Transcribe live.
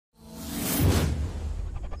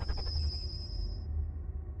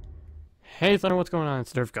Hey Thunder, what's going on?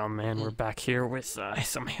 It's NerveGum, man. We're back here with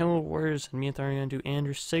some Halo Wars, and me and Thunder are gonna do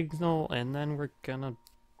Anders' Signal, and then we're gonna,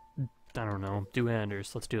 I don't know, do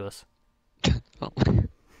Anders. Let's do this.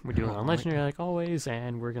 We're doing it on Legendary like always,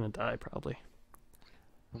 and we're gonna die probably.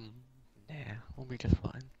 Yeah, we'll be just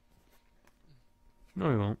fine. No,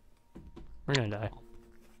 we won't. We're gonna die.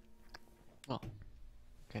 Oh,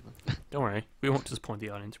 okay then. Don't worry, we won't disappoint the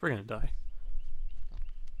audience. We're gonna die.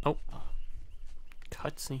 Oh,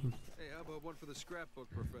 cutscene. Hey, how about one for the scrapbook,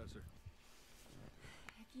 Professor?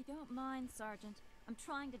 If you don't mind, Sergeant, I'm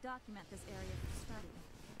trying to document this area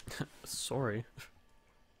for study. Sorry.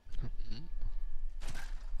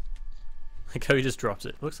 Like how he just drops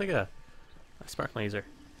it. Looks like a spark laser.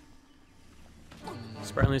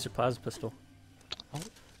 Spark laser plasma pistol.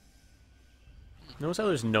 Notice how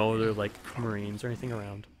there's no other like Marines or anything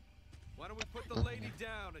around. Why don't we put the lady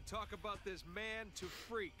down and talk about this man to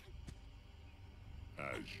freak?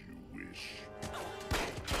 As you wish.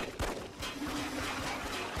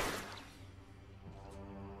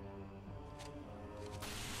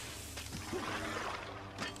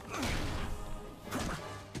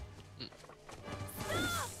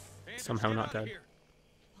 Somehow not dead.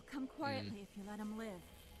 Well, come quietly if you let him live.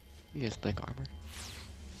 He has thick armor.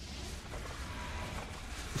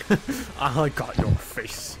 I got your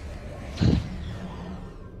face.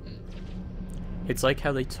 It's like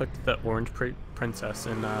how they took the orange princess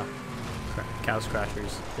in Cow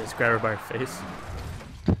Scratchers. They just grab her by her face.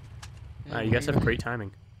 You guys have great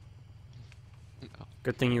timing.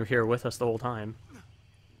 Good thing you were here with us the whole time.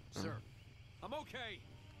 Sir, I'm okay.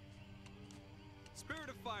 Spirit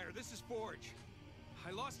of Fire, this is Forge. I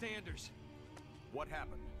lost Anders. What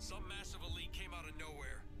happened? Some massive elite came out of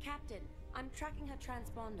nowhere. Captain, I'm tracking her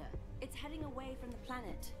transponder. It's heading away from the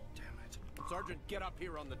planet. Damn it. Sergeant, get up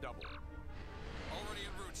here on the double. Already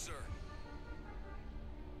en route, sir.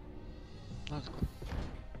 That's good.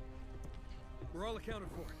 We're all accounted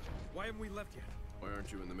for. Why haven't we left yet? Why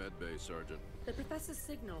aren't you in the med bay, Sergeant? The Professor's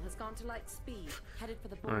signal has gone to light speed, headed for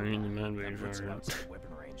the I border. mean, the man being That puts her very outside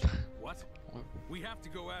weapon range. What? We have to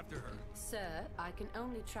go after her. Sir, I can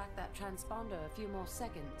only track that transponder a few more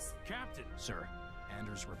seconds. Captain! Sir,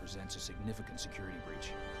 Anders represents a significant security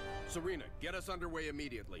breach. Serena, get us underway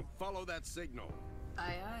immediately. Follow that signal.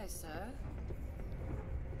 Aye, aye, sir.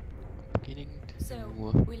 Beginning So,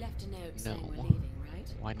 to we left a note saying we're no. leaving,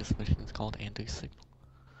 right? why this mission is called Anti-Signal.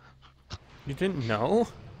 You didn't know?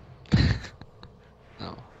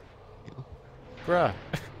 No. You Bruh.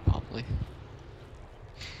 probably.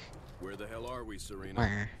 Where the hell are we, Serena?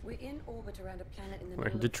 Where? We're in orbit around a planet in the We're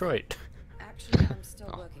middle in Detroit. Actually, I'm still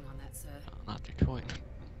Oh. working on that, sir. Not Detroit.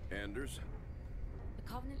 Anders? The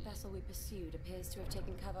Covenant vessel we pursued appears to have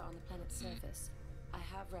taken cover on the planet's surface. I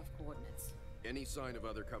have rough coordinates. Any sign of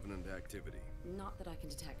other Covenant activity? Not that I can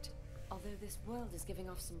detect. Although this world is giving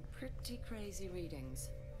off some pretty crazy readings.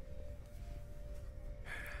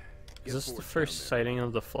 Is this the Forge first down sighting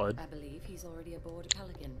of the flood? I believe he's already aboard a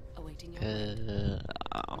Pelican, awaiting your word.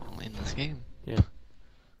 In this game. Yeah.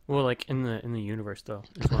 Well, like in the universe though,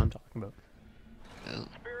 is what I'm talking about.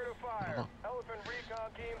 Spirit of Fire. Uh-huh. Elephant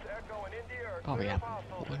recon teams Echo and India are Oh, clear yeah. of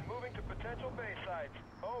hostiles and moving to potential base sites.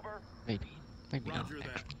 Over. Maybe not. Roger that.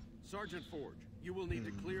 Actually. Sergeant Forge, you will need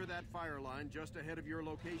to clear that fire line just ahead of your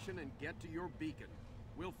location and get to your beacon.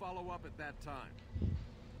 We'll follow up at that time.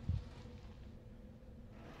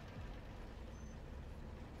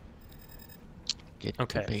 Get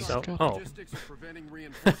Okay, to base so- drop. oh. Logistics are preventing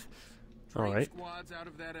reinforcements. Train Alright. squads out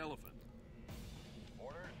of that elephant.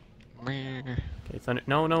 Meh. Okay, Thunder.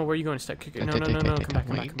 No, where are you going? Step kick. No, come back.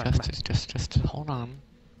 Wait, just hold on.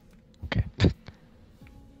 Okay.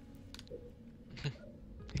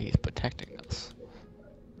 He's protecting us.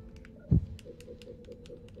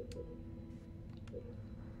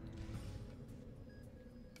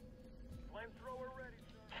 Flamethrower ready,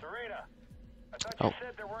 sir. Serena, I thought Oh. you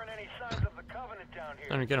said there weren't any signs of the Covenant down here.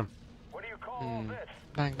 Thunder, get him. What do you call all this?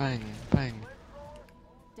 Bang, bang, bang.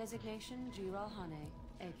 Designation Giral Hane,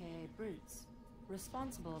 aka Brutes.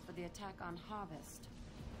 Responsible for the attack on Harvest.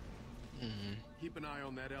 Keep an eye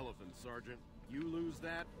on that elephant, Sergeant. You lose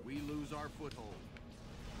that, we lose our foothold.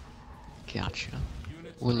 Gotcha.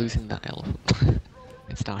 Units We're ready. losing that elephant.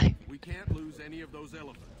 It's dying. We can't lose any of those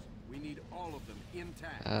elephants. We need all of them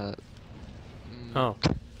intact. Oh,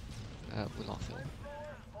 We lost it.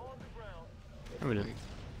 no, we didn't.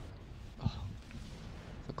 Oh.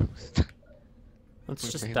 So gross. Let's We're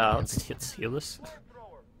just very let's heal this.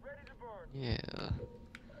 Flamethrower ready to burn. Yeah.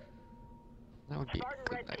 That would be a Spartan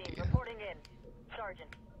good Red Team idea. reporting in. Sergeant,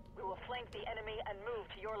 we will flank the enemy and move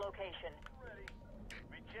to your location. Ready.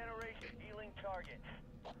 Regeneration healing targets.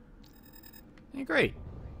 Hey, great.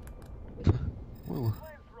 Woo.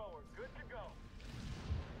 Flamethrower, good to go.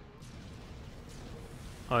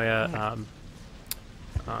 Oh yeah,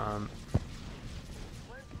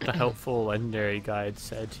 the helpful legendary guide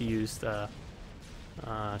said to use the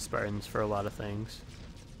Spartans for a lot of things.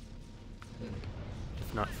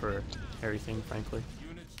 If not for everything, frankly.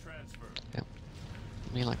 Units transferred. Yep.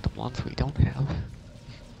 I mean, like the ones we don't have.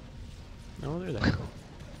 No, they're there.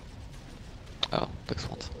 Oh, this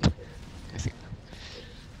one's. I see.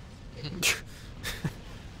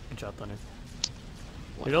 Good job, Thunder.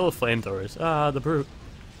 Look at all the flamethrowers. Ah, the brute.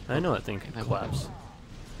 I know that thing can collapse.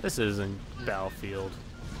 This isn't Battlefield.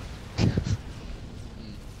 Because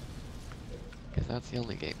that's the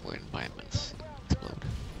only game where environments explode.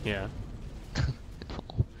 Yeah. In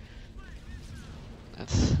fall.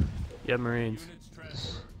 That's. You have Marines. Units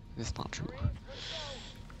transferred. It's not true.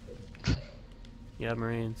 You have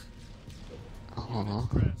Marines. Oh.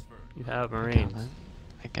 Transferred. You have I got Marines. it.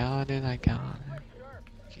 I got it. I got it.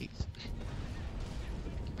 Jeez.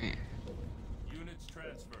 Man. Units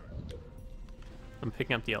transferred. I'm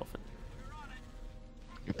picking up the elephant.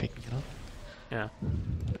 You're picking it up? Yeah.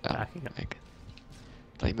 Oh, Backing up. like,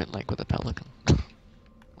 thought you meant like with a pelican.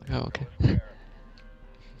 Like, oh, okay.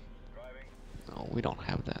 No, we don't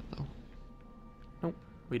have that though. Nope,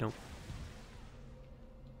 we don't.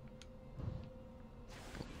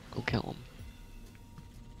 Go kill him.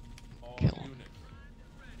 All Kill him. units.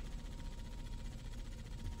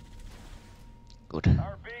 Good.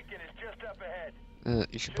 Our beacon is just up ahead.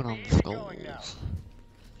 You should Should put be on the easy going now. skulls.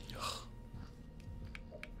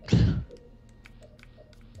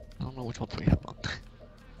 I don't know which ones we have on.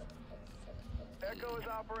 Echo is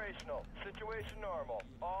operational. Situation normal.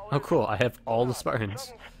 All Oh is- cool, I have all the Spartans.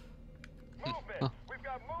 Something's- Movement! Huh. We've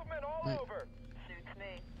got movement all Right. over. Suits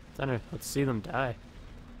me. Thunder, let's see them die.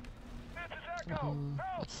 This is Echo! Help!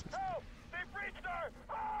 what's- Help! They breached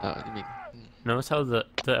our... You mean? Notice how the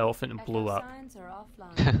elephant blew Echo up. signs are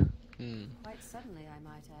offline. Hmm. Quite suddenly, I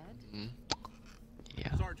might add. Hmm.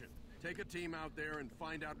 Yeah. Sergeant, take a team out there and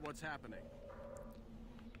find out what's happening.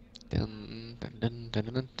 Dun, dun, dun, dun,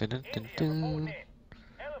 dun, dun, dun, India dun. reporting in.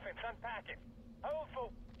 Elephants unpacking. Hold for...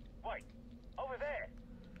 Wait. Over there.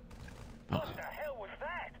 What the hell was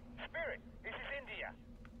that? Spirit, this is India.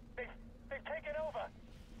 They've taken over.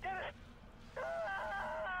 Get us...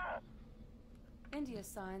 Ah! India's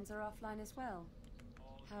signs are offline as well.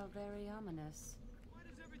 How very ominous.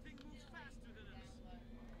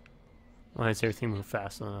 Why does everything move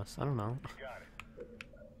faster than us? I don't know. Got it.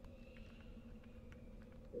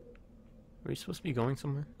 Are we supposed to be going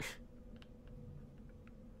somewhere?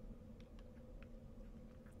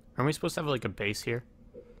 Aren't we supposed to have like a base here?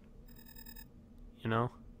 You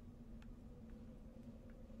know?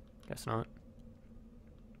 Guess not.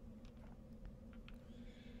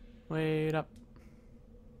 Wait up.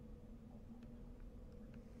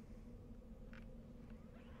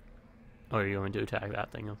 Oh, you're going to attack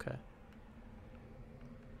that thing, okay.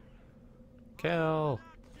 Kill!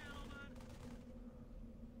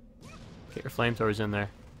 Get your flamethrowers in there.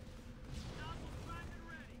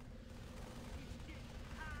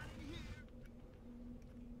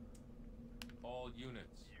 All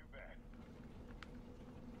units. You bet.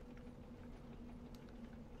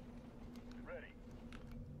 Ready.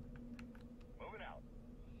 Moving out.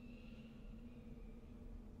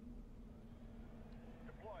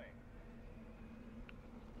 Deploying.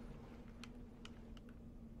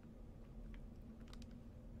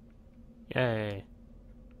 Yay.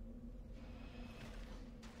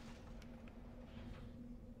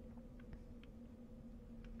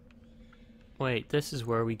 Wait, this is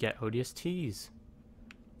where we get ODSTs.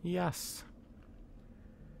 Yes.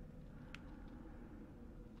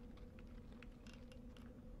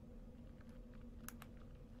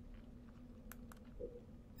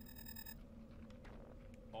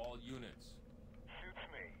 All units. Suits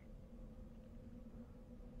me.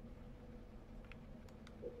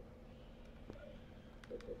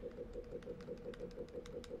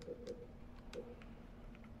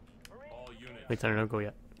 All units. Wait, Thunder, don't go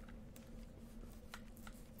yet.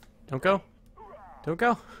 Don't go. Don't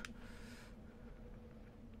go.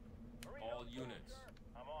 All units.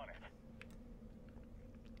 I'm on it.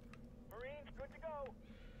 Marines, good to go.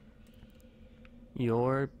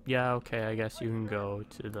 Yeah, okay, I guess you can go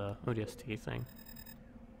to the ODST thing.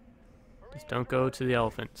 Just don't go to the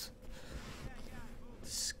elephants.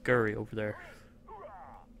 Scurry over there. Hoorah!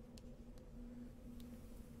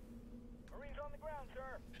 Marines on the ground,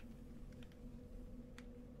 sir.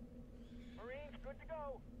 Marines, good to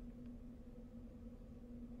go.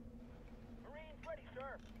 Marines ready,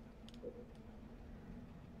 sir.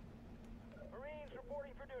 Marines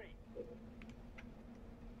reporting for duty.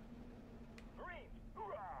 Marines,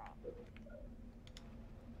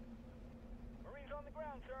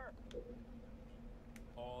 ground, sir.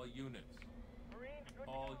 All units. Marines, good to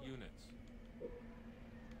All go. units.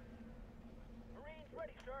 Marines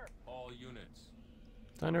ready, sir. All units.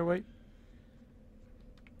 Thunder, wait.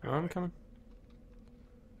 Oh, I'm coming.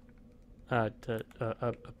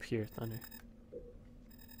 Up here, Thunder.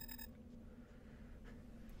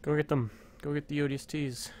 Go get them. Go get the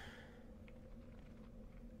ODSTs.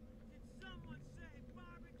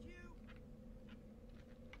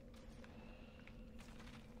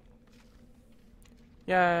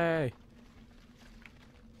 Yay!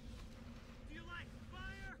 Do you like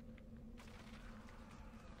fire?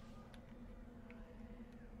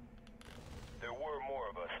 There were more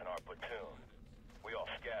of us in our platoon. We all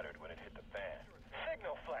scattered when it hit the fan.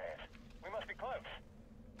 Signal flash. We must be close.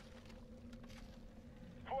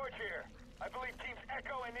 Forge here. I believe teams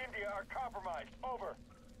Echo and India are compromised. Over.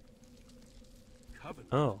 Covenant?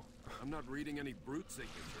 Oh. I'm not reading any brute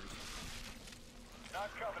signatures. Not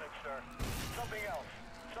Covenant, sir. Something else.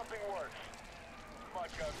 Something worse.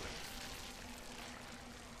 Much ugly.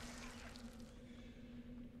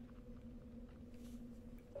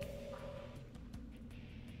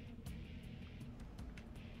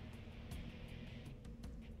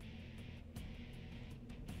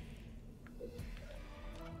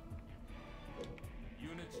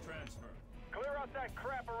 Units transfer. Clear out that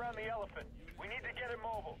crap around the elephant. We need to get it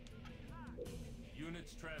mobile.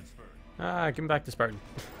 Units transferred. Ah, give him back to Spartan.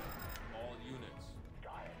 All units.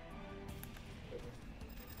 Got it.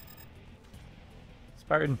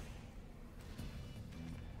 Spartan.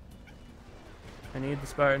 I need the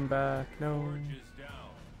Spartan back. No. Forge is down.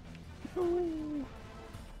 No.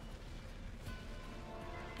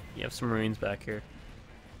 You have some Marines back here.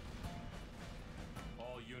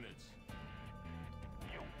 All units.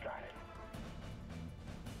 You got it.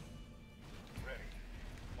 Ready.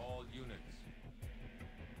 All units.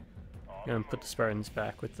 I'm gonna put the Spartans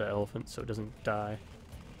back with the elephant so it doesn't die.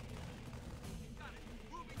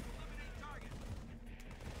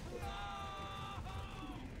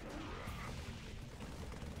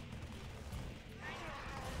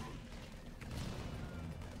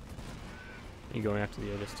 Are you going after the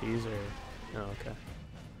ODSTs or? Oh, okay.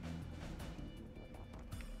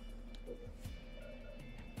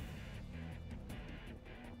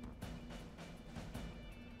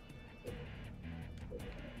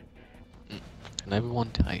 And everyone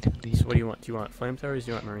died. So what do you want? Do you want flamethrowers or do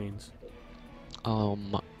you want Marines? The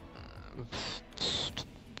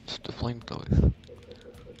flamethrowers.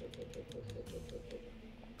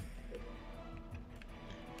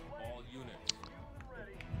 All units.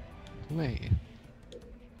 Wait.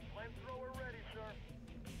 Flamethrower ready, sir.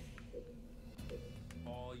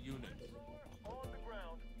 All units. On the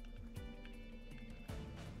ground.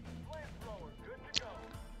 Flamethrower, good to go.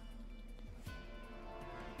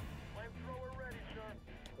 Flamethrower ready, sir.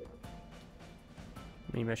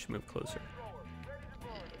 Maybe I should move closer. Flamethrower, ready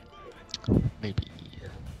to burn. Maybe.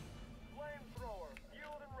 Flamethrower,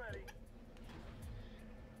 fueled and ready.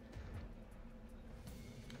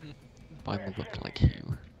 Bible looked like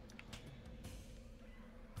you.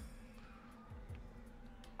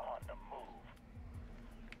 On the move.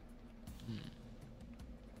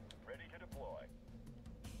 Ready to deploy.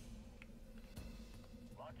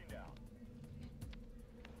 Locking down.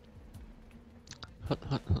 Hut,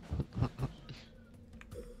 hut, hut, hut, hut, hut.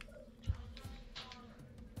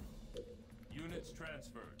 Units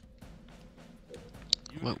transferred.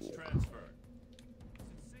 Whoa. Units transferred.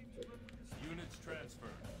 Units transferred.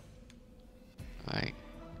 Alright.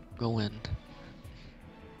 Go in.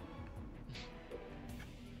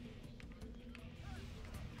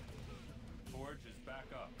 Forge is back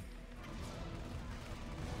up.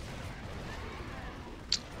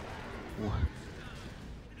 Ooh.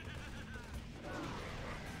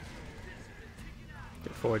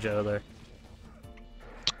 Get Forge out of there.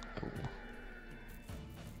 Oh.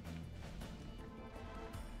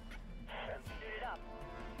 Suited up.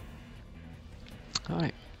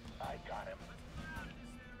 Alright. I got him.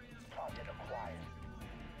 Target acquired.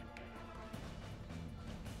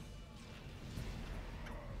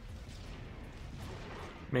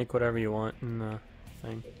 Make whatever you want in the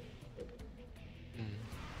thing.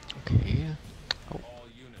 Okay. Oh, All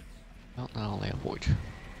units. well, now I'll lay a forge.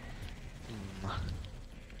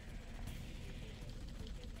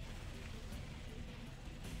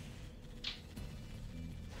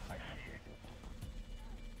 I see it.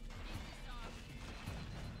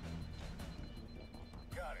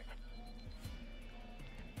 Got it.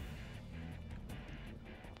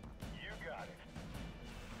 You got it.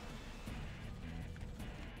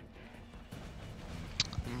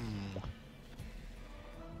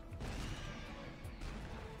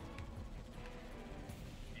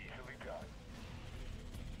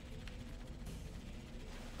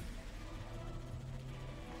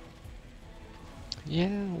 Yeah,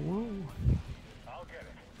 whoa. I'll get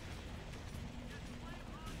it.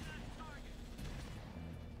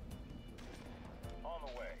 On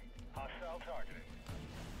the way. Hostile targeted.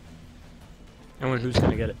 I wonder who's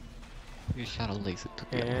gonna get it. You shot a laser to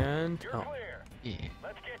the And You're oh, clear. Yeah.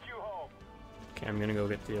 Let's get you home. okay. I'm gonna go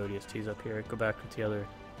get the ODSTs up here. Go back with the other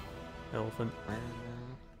elephant.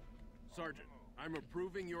 Sergeant, I'm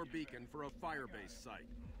approving your beacon for a firebase site.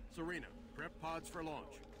 Serena, prep pods for launch.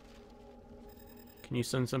 Can you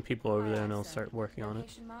send some people over there and I'll Sir. start working on it?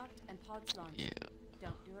 Location marked and pods launched. Yeah.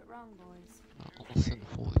 Don't do it wrong, boys. I'll send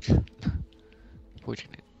Forge.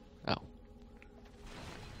 Fortunate. Oh.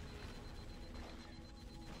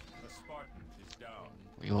 A Spartan is down.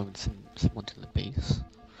 You want to send someone to the base?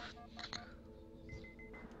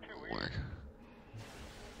 Or...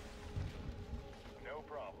 No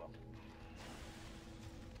problem.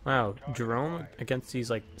 Wow, Jerome against these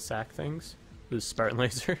like sack things with Spartan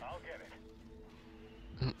laser. I'll get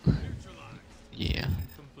it. Yeah.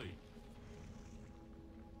 Complete.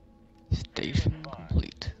 Station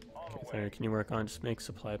complete. So can you work on just make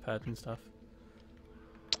supply pads and stuff?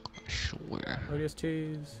 Sure.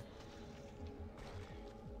 ODSTs.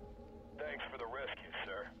 Thanks for the rescue,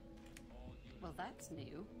 sir. Well, that's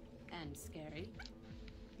new and scary.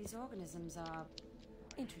 These organisms are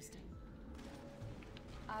interesting.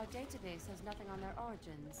 Our database has nothing on their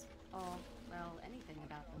origins, or, well, anything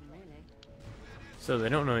about them, really. So they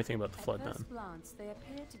don't know anything about the flood At then. first glance, they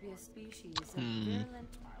appear to be a species of virulent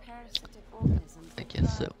parasitic organisms I that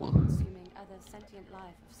guess thrive so. while consuming other sentient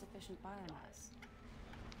life of sufficient biomass.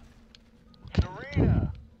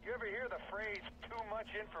 Serena, you ever hear the phrase too much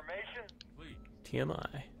information? Complete.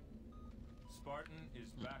 TMI. Spartan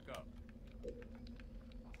is back up.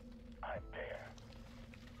 I'm there.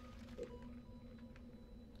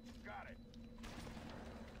 Got it.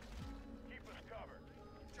 Keep us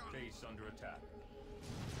covered. Base under attack.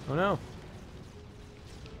 Oh no.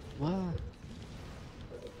 What?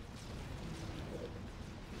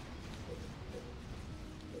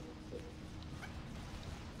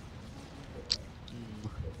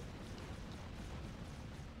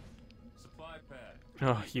 Supply pad.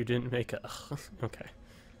 Oh, you didn't make a. Okay.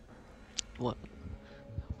 What?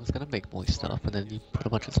 I was gonna make more stuff, and then you put a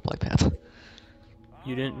bunch of supply pads.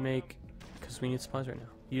 You didn't make, because we need supplies right now.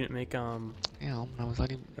 You didn't make Yeah, I was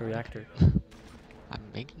letting. a reactor. I'm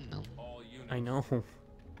making them. All units. I know.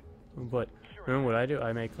 But remember what I do?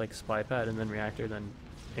 I make like supply pad and then reactor, then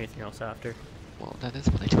anything else after. Well, that is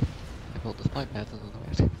what I do. I built the supply pads and then the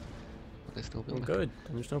reactor. But they still Well, build. good.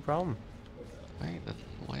 Then there's no problem. Right then,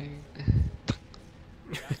 why?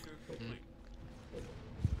 Reactor complete.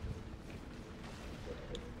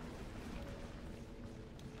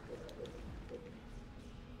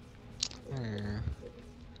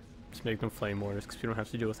 Just make them flame mortars because we don't have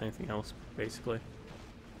to deal with anything else, basically.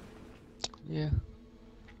 Yeah.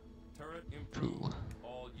 Turret improved. True.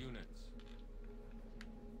 All units.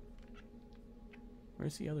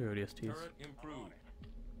 Where's the other ODSTs? Turret improved.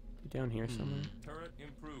 Be down here somewhere. Turret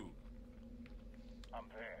improved. I'm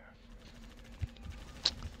there.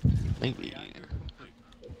 Maybe. Reactor complete.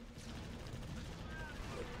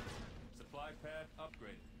 Supply pad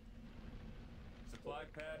upgraded. Supply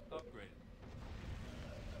pad upgraded.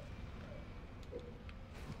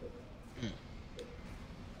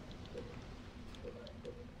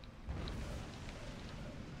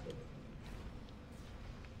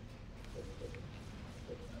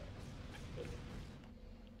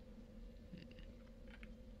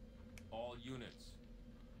 All units.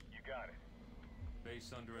 You got it.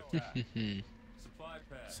 Base under attack. Supply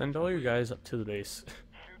pad. Send all your guys up to the base. Suits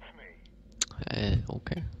me.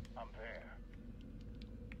 Okay. I'm there.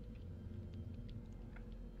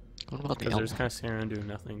 What about the Because they're just elf? kind of sitting around doing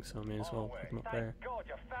nothing, so I may as On the well way. pick them up Thank there. God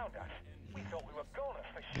you found us. We thought we were goners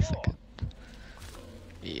for Wait a sure. second.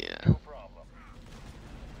 Yeah. No problem.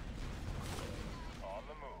 On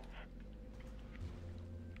the move.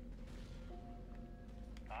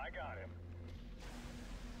 I got him.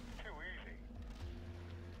 Too easy.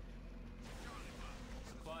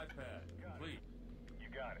 Supply pad complete. You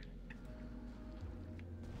got it.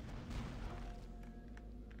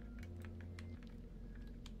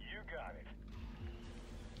 You got it.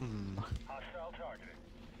 Hostile targeted.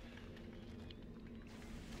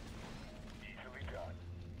 Easily done.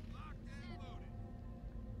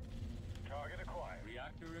 Target acquired.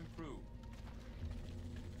 Reactor improved.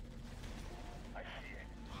 I see it.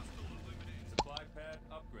 Supply pad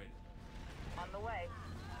upgraded. On the way.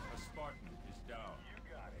 A Spartan is down.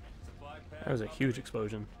 You got it. Supply pad That was a huge upgraded.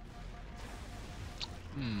 explosion.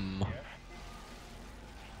 Hmm. Yes.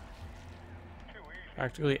 Too easy.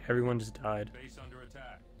 Practically everyone just died. Base under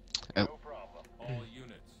attack. Oh. No problem. All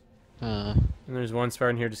units. And there's one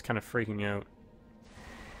Spartan here just kind of freaking out.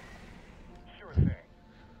 Sure thing.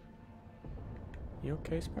 You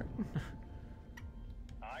okay, Spartan?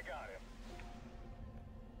 I got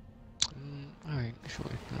him. Alright, sure,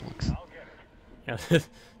 that works. I'll get it. Yeah,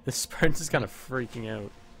 this Spartan's just kind of freaking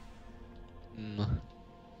out.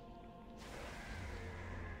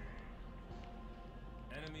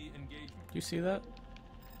 Enemy engagement. Do you see that?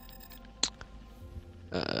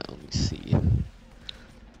 Let me see.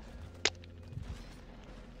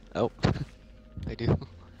 Oh, I do.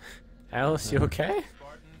 Alice, you okay?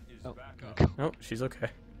 Spartan is Oh, back okay. up. Oh, she's okay.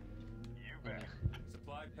 You bet.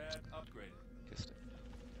 Supply pad upgraded. Just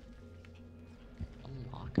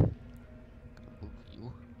unlock. Move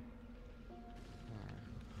you.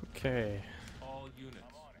 Okay. All units.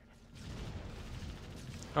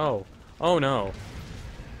 Oh. Oh no.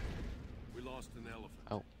 We lost an elephant.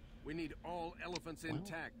 Oh. We need all elephants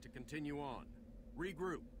intact to continue on.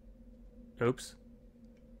 Regroup. Oops.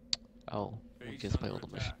 Oh, we Base just under failed the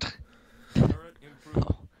mission. attack. Turret improved.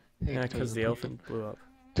 Oh. Hey, Yeah, Toad, because the you- elephant blew up.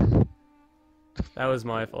 That was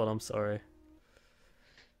my fault, I'm sorry.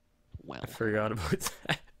 Well, I forgot about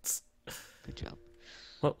that. good job.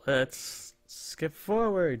 Well, let's skip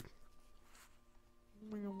forward.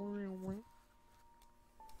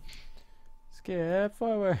 Skip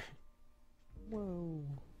forward. Whoa.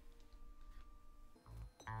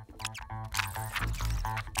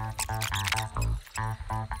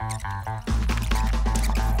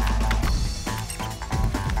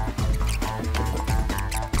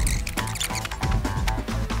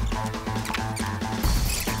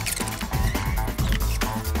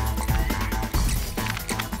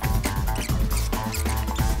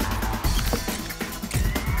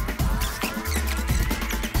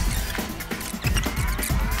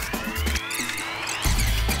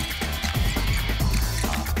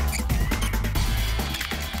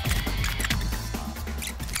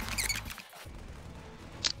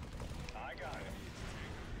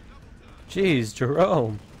 Jeez,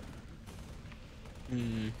 Jerome.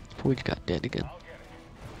 We just got dead again.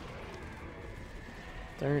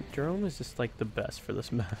 Darn, Jerome is just like the best for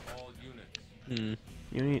this map. All units.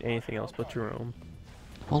 You don't need anything else but Jerome.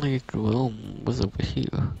 Only Jerome was over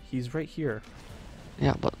here. He's right here.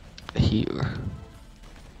 Yeah, but here.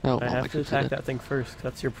 Oh, I well, have to can see attack that thing first.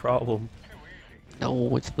 That's your problem.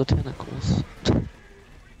 No, it's the tentacles.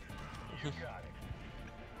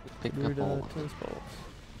 Picking Weird up all of them. tennis balls.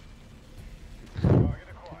 Target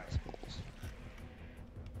acquired. Tennis balls.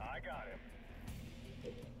 I got him.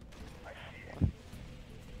 I see it.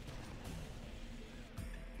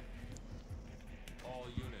 All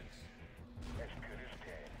units. As good as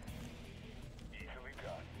dead. Easily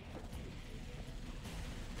done.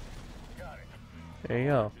 Got it. There you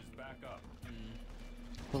go. Is back up.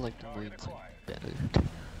 I feel like the Marines are better than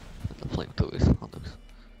the flamethrowers on those.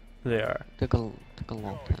 They are. Took a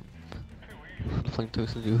long time for the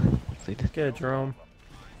flamethrowers to do what they did. Get it, Jerome.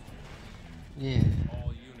 Yeah.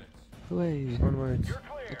 All units. Hooray. One word. You're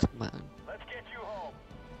clear. It's mine. Let's get you home.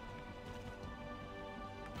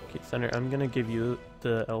 Okay, Thunder, I'm gonna give you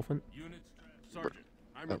the elephant. Units. Sergeant,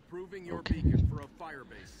 I'm Oh, approving your okay. beacon for a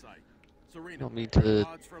firebase site. Serena, You want me prep to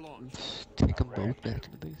pods for launch. take them both back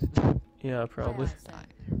to the base? Yeah, probably. Aye, aye,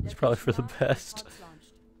 sir. It's probably for the Location best. pods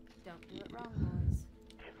launched. Don't do it wrong, boys.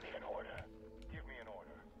 Give me an order. Give me an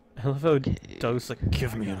order. I love how Doug's like,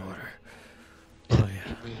 give me an order. Oh yeah.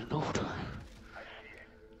 Give me an order. I see it.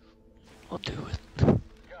 I'll do it.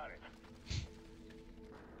 Got it.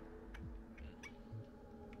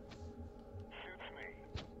 Suits me.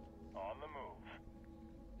 On the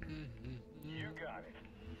move. You got it.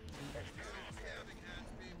 As good as dead.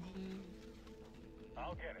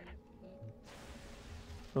 I'll get it.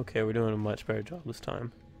 Okay, we're doing a much better job this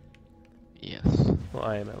time. Yes. Well,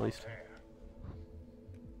 I am at least. There.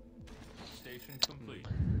 Station complete.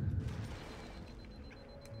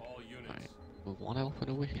 All units. Alright. Move one elephant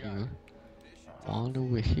over here. One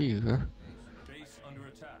over here. Base under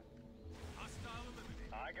attack.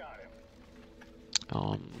 I got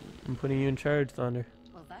him. I'm putting you in charge, Thunder.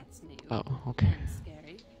 Well, that's new. Oh, okay. And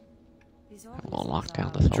scary. These We'll lock organisms down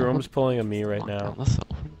are- this elephant. Jerome's pulling a me right Lock now. down this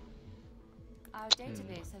elephant. Our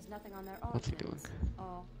database has nothing on their origins. What's he doing?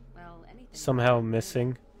 Or, well, anything. Somehow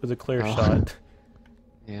missing with a clear Oh. shot.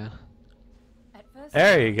 Yeah. At first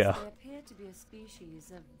There you glance, go. They appear to be a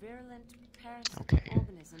species of virulent parasitic Okay.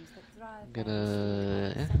 organisms that thrive I'm by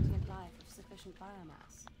gonna- consuming sentient life of sufficient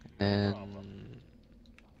biomass. And then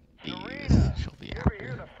Serena, these shall be you ever hear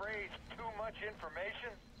after. the phrase too much information?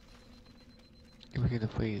 You hear the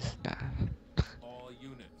phrase, nah. All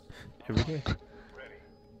units. Every day.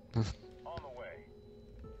 Ready. On the way.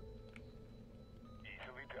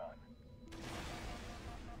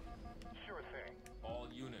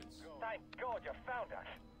 motherfucker found us.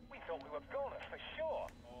 We thought we were goners for sure.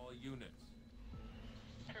 All units.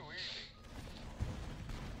 Too easy.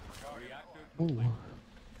 Reactor Ooh. complete.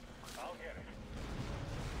 I'll get it.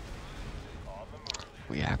 On the move.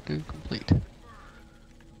 Reactor complete.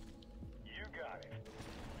 You got it.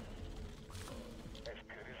 As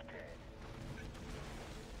good as dead.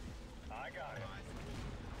 I got it.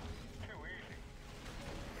 Too easy.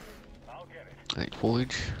 I'll get it. Alright,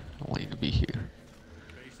 Forge, I want you to be here.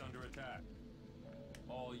 Base under attack.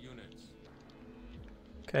 All units.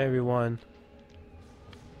 Okay, everyone.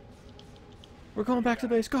 We're going back to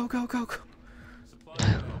base. Go, go, go, go. Supply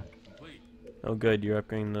depot complete. Oh, good. You're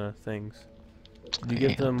upgrading the things. Did you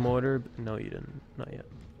get the mortar? No, you didn't. Not yet.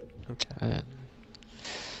 Okay.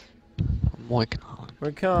 I'm working on it.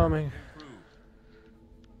 We're coming.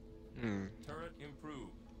 Improve. Turret improve.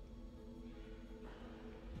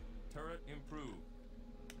 Turret improve.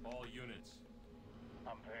 All units.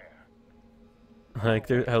 I'm there. Like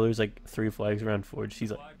how there's like 3 flags around Forge.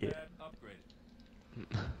 He's like, Supply yeah, pad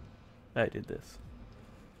upgraded. I did this.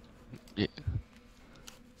 Yeah.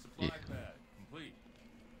 Supply pad complete.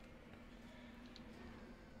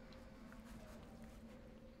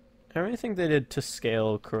 I really think they did to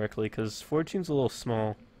scale correctly because Forge seems a little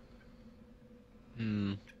small.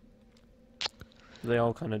 Hmm. They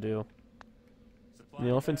all kind of do. And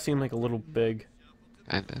the elephants seem like a little big.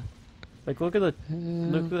 Kinda. Like look at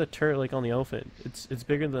the turret like on the elephant. It's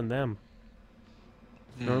bigger than them.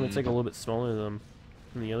 Normally it's like a little bit smaller than them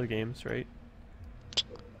in the other games, right?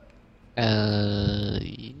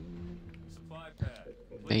 Supply pad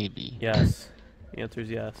complete. Maybe. Yes. The answer is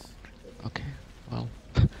yes. Okay. Well,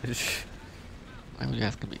 why would you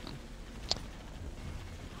ask me then?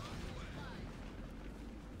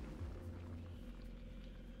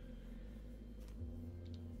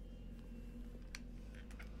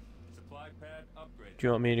 Supply pad upgraded. Do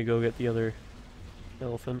you want me to go get the other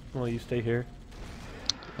elephant while you stay here?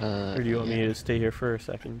 Or do you want me to stay here for a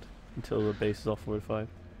second until the base is all fortified?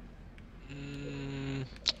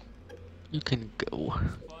 You can go.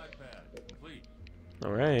 Supply pad complete.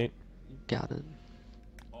 Alright. You got it.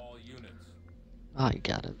 All units. I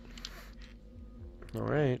got it.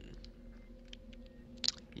 Alright.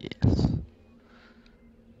 Yes.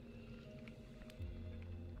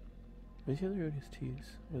 Where's the other ODSTs?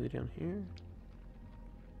 Are they down here?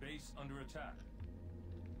 Base under attack.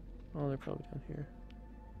 Oh, they're probably down here.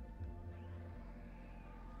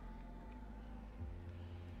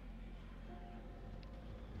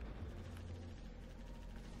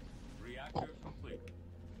 Reactor complete.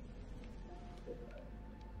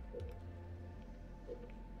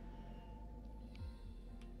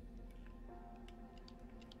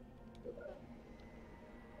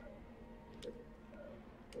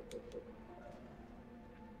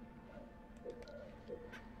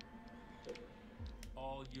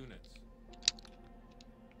 All units.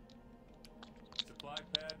 Supply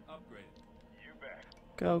pad upgraded. You bet.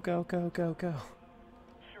 Go, go, go, go, go.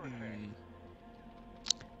 Sure thing.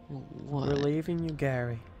 What? We're leaving you,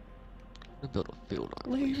 Gary. To build a field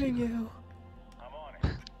army. Leaving you. I'm on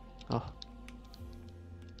it. Oh.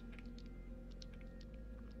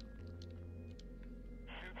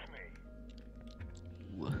 Suits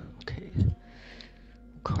me. Ooh, okay.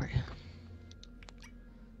 Okay.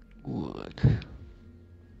 Wood.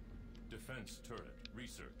 Defense turret.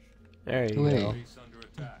 Research. There you Wait. go. Base under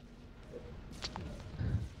attack.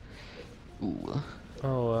 Ooh.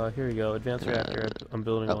 Oh, here you go. Advanced reactor. I'm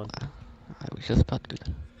building Oh, one. I was just about to do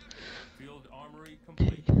that. Field armory Okay.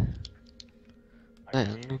 complete.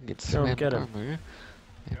 Then we can get Go some and get him. armor.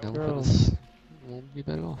 And then Go. we'll be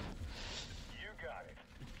better off. You got it.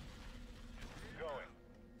 Going.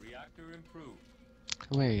 Reactor improved.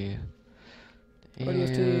 Away.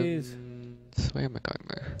 ODSTs. And where am I going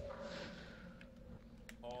there?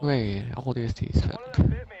 All Wait, all the ODSTs One of them found.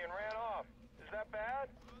 bit me and ran off. Is that bad?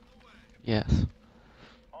 Yes.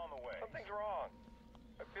 On the way. Something's wrong.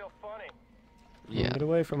 I feel funny. Yeah. Get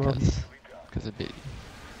away from him. Because a bit.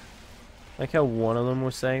 Like how one of them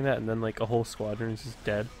was saying that, and then like a whole squadron is just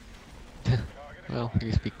dead. Well,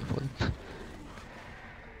 you speak for them.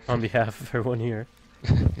 On behalf of everyone here.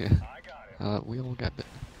 Yeah. I got it. We all got it.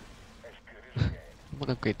 As good as game. I'm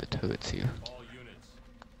gonna upgrade the turrets here. All units.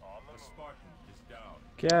 On the The move. Spartan is down.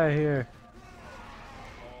 Get out of here.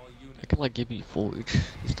 All I units. can like give you forage.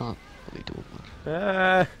 He's not really doing much.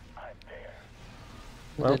 Ah, I'm there.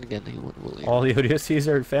 But Well, then again, he wouldn't really. all the ODSTs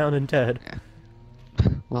are found and dead.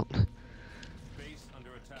 Well, Base under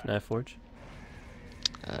attack. Can I forge?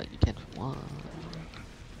 you can if you want.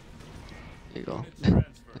 There you go. Units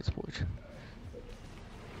transferred. Nice forge.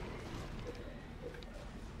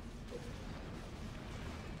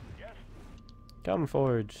 Yes. Come,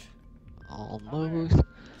 Forge. Almost.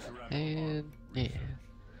 And yeah.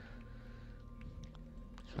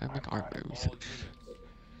 Ceramic armor research.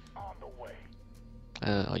 On the way.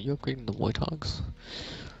 Are you upgrading the Warthogs?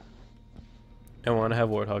 I want to have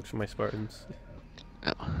warthogs for my Spartans.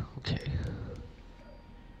 Oh, okay.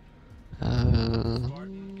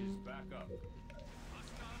 Spartan is back up.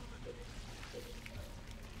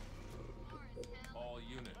 All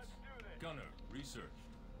units. Gunner, research.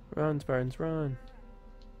 Run, Spartans, run.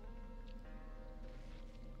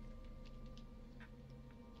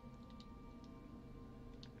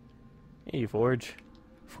 Hey, Forge.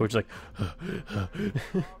 Forge like.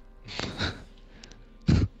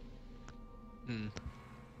 Hmm.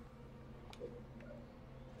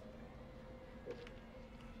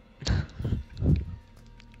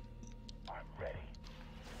 I'm ready.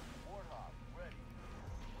 Warthog, ready.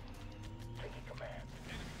 Taking command.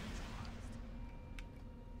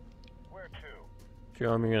 Where to?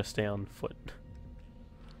 Jerome, you're gonna stay on foot.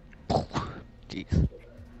 Jeez.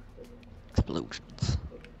 Explosions.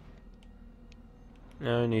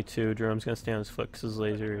 No, I need to. Jerome's gonna stay on his foot because his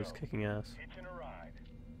laser is kicking ass. Hitching a ride.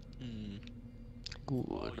 Hmm.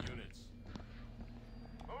 All Good. units.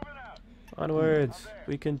 Moving out. Onwards,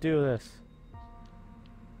 we can do this.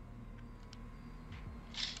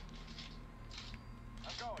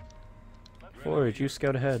 I'm going. Let's Forge, you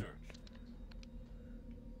scout ahead.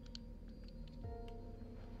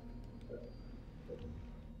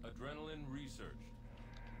 Adrenaline research.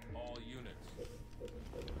 All units.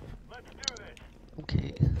 let's do this.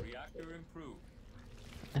 Okay. Reactor improved.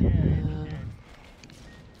 Sure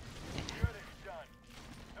this done.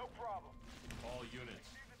 No problem. All units.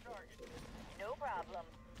 See the target. No problem.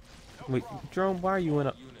 Wait, Jerome, why are you in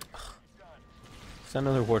a... Units. Send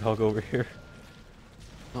another warthog over here.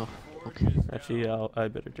 Oh, okay. Actually, I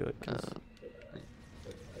better do it. 'Cause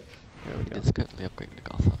there we go. It's currently upgrading the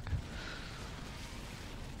Gothog.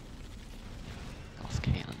 Goth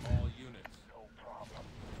cannon. All units. No problem.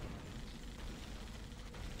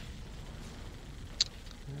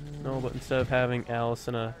 No, but instead of having Alice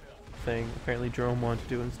in a thing, apparently Jerome wanted to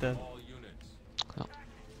do it instead. All units. Oh.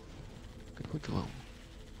 Good for Jerome.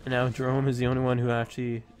 And now Jerome is the only one who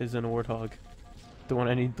actually is in a warthog. The one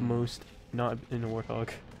I need the most, not in a warthog.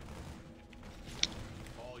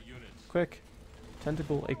 All units. Quick!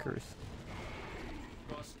 Tentacle Acres.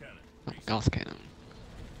 Cross cannon. Oh, Goth cannon.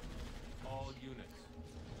 All units.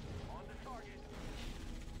 On the target.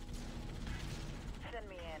 Send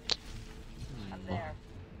me in. I'm Hmm. there.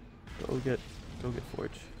 Go get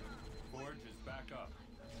Forge. Forge is back up.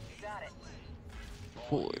 Got it.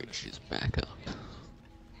 Forge is back up.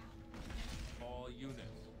 All units.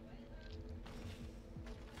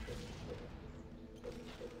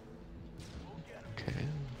 Okay.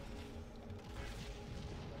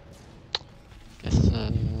 Guess,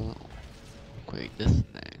 upgrade this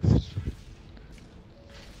next.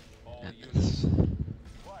 All And units. this.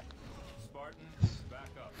 What? Spartan is back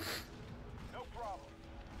up. No problem.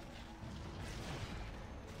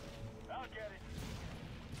 I'll get it.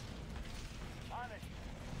 On it.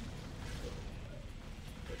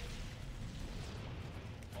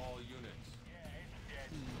 All units.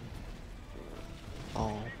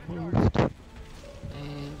 Almost.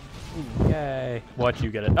 And. Ooh. Yay! Watch you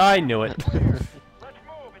get it. I knew it. Let's move.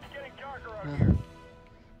 It's getting darker out here.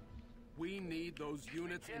 We need those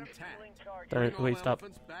units intact. Healing target. Bring all Wait, stop.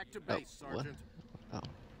 elephants back to Oh, base, what? Sergeant. Oh,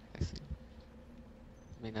 I see.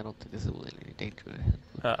 I mean, I don't think this is really any danger ahead.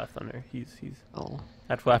 Thunder. He's. Oh.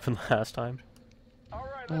 That's what happened last time. All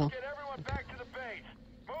right, Oh. let's get everyone back to the base.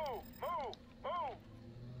 Move, move, move.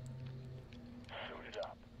 Suit it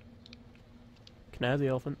up. Can I have the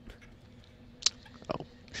elephant? Oh,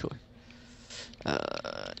 sure.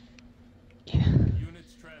 Yeah.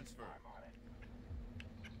 Units transfer. I'm on it.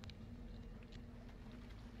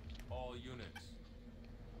 All units.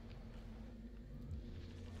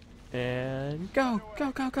 And go!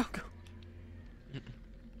 Go, go, go, go!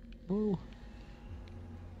 Woo.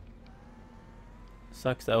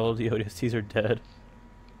 Sucks that all the ODSTs are dead.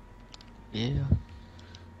 Yeah.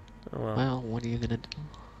 Oh well. Well, what are you gonna do?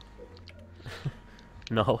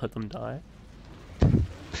 Not let them die.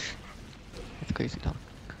 That's crazy talk.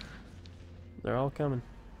 They're all coming.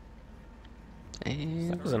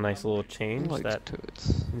 And That was a nice little change. light That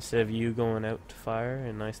turrets. instead of you going out to fire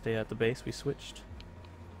and I stay at the base, we switched.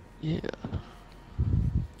 Yeah.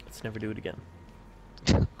 Let's never do it again.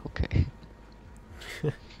 Okay.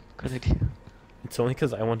 Good idea. It's only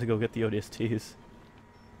because I want to go get the ODSTs.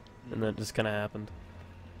 And that just kind of happened.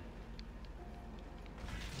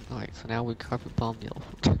 Alright, so now we carpet bomb the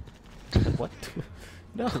elephant. What?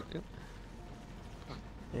 No.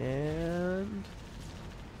 And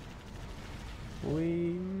We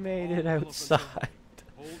made it outside.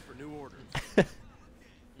 Hold for new orders.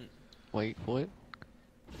 Wait for it.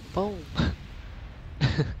 Boom!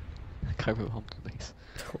 Cargo home to base.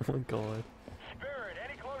 Oh my god. Spirit,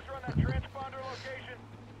 any closer on that transponder location?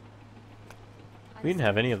 We didn't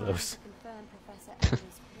have any of those.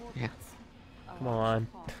 Yeah. Come on.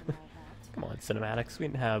 Come on, cinematics. We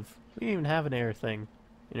didn't even have an air thing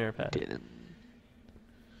in our pad. Didn't.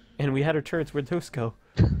 And we had our turrets. Where'd those go?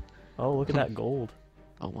 Oh, look at that gold.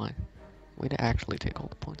 Oh my. Way to actually take all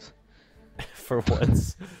the points. For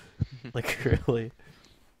once. Like, really.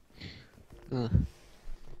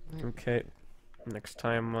 Okay. Next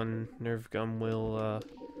time on NerveGum,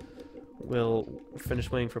 we'll finish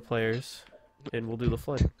waiting for players, and we'll do the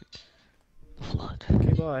flood. Flood.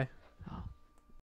 Okay, bye.